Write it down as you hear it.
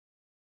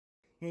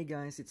Hey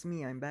guys, it's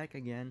me, I'm back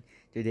again.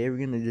 Today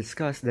we're gonna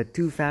discuss the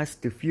Too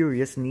Fast, Too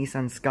Furious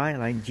Nissan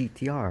Skyline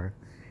GTR.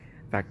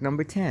 Fact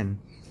number 10.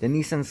 The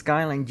Nissan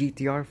Skyline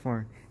GTR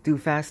for Too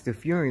Fast, Too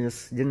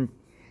Furious didn't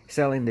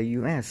sell in the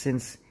US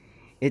since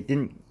it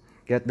didn't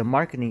get the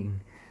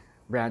marketing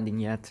branding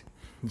yet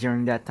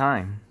during that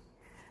time.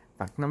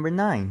 Fact number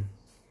 9.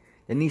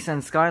 The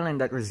Nissan Skyline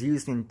that was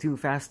used in Too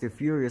Fast, Too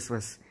Furious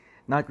was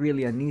not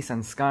really a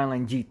Nissan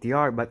Skyline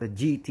GTR but a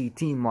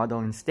GTT model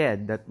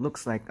instead that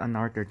looks like an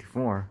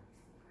R34.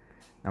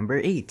 Number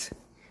 8.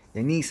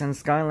 The Nissan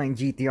Skyline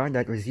GTR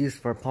that was used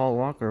for Paul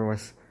Walker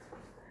was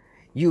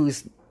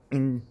used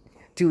in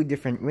two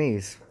different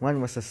ways. One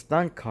was a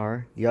stunt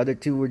car, the other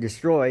two were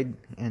destroyed,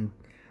 and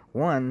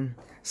one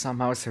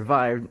somehow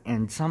survived,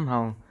 and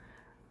somehow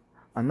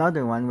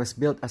another one was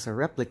built as a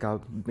replica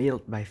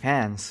built by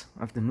fans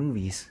of the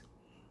movies.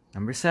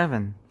 Number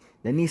 7.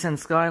 The Nissan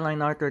Skyline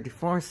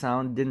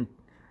R34 didn't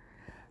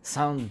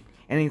sound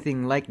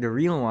anything like the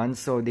real one,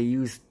 so they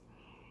used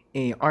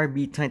a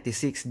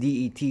RB26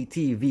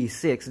 DETT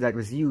V6 that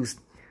was used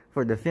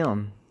for the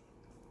film.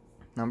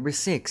 Number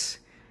 6.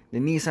 The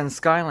Nissan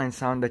Skyline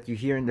sound that you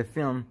hear in the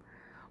film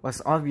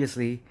was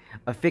obviously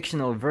a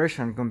fictional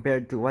version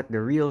compared to what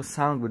the real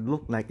sound would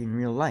look like in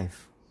real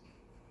life.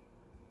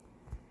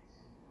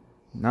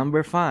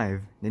 Number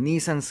 5. The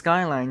Nissan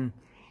Skyline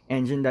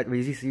engine that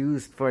was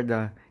used for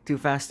the Too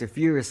Fast, Too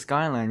Furious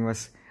Skyline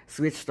was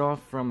switched off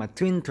from a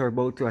twin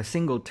turbo to a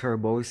single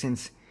turbo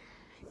since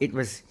it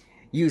was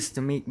used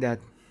to make that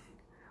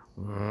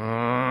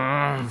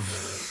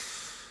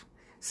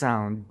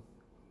sound.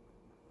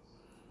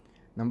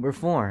 Number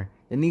 4.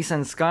 The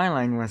Nissan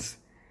Skyline was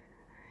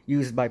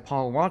used by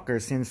Paul Walker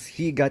since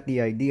he got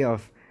the idea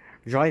of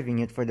driving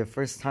it for the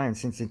first time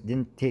since it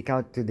didn't take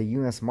out to the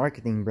US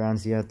marketing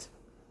brands yet.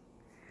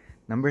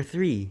 Number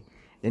 3.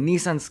 The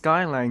Nissan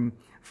Skyline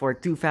for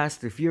Too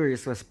Fast, Too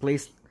Furious was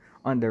placed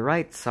on the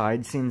right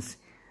side since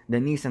the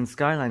Nissan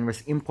Skyline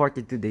was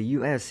imported to the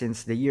US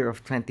since the year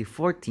of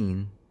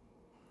 2014.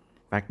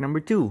 Fact number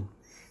 2.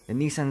 The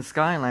Nissan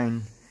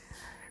Skyline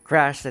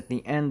crashed at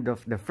the end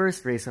of the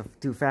first race of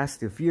Too Fast,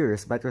 Too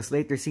Furious but was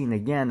later seen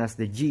again as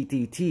the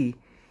GTT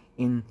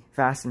in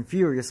Fast and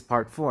Furious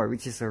Part 4,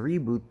 which is a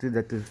reboot to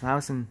the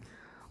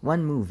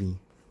 2001 movie.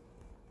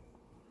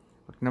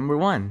 Fact number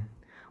 1.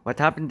 What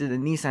happened to the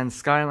Nissan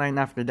Skyline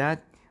after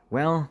that?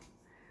 Well,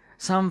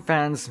 some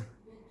fans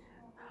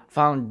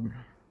found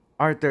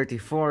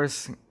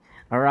R34s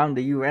around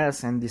the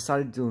US and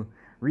decided to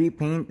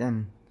repaint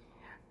and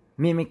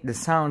mimic the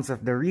sounds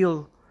of the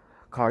real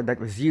car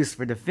that was used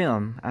for the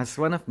film, as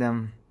one of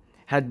them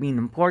had been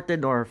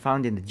imported or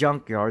found in the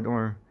junkyard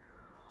or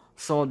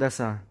sold as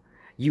a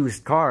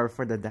used car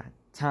for that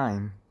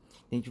time.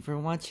 Thank you for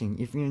watching.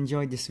 If you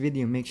enjoyed this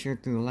video, make sure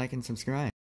to like and subscribe.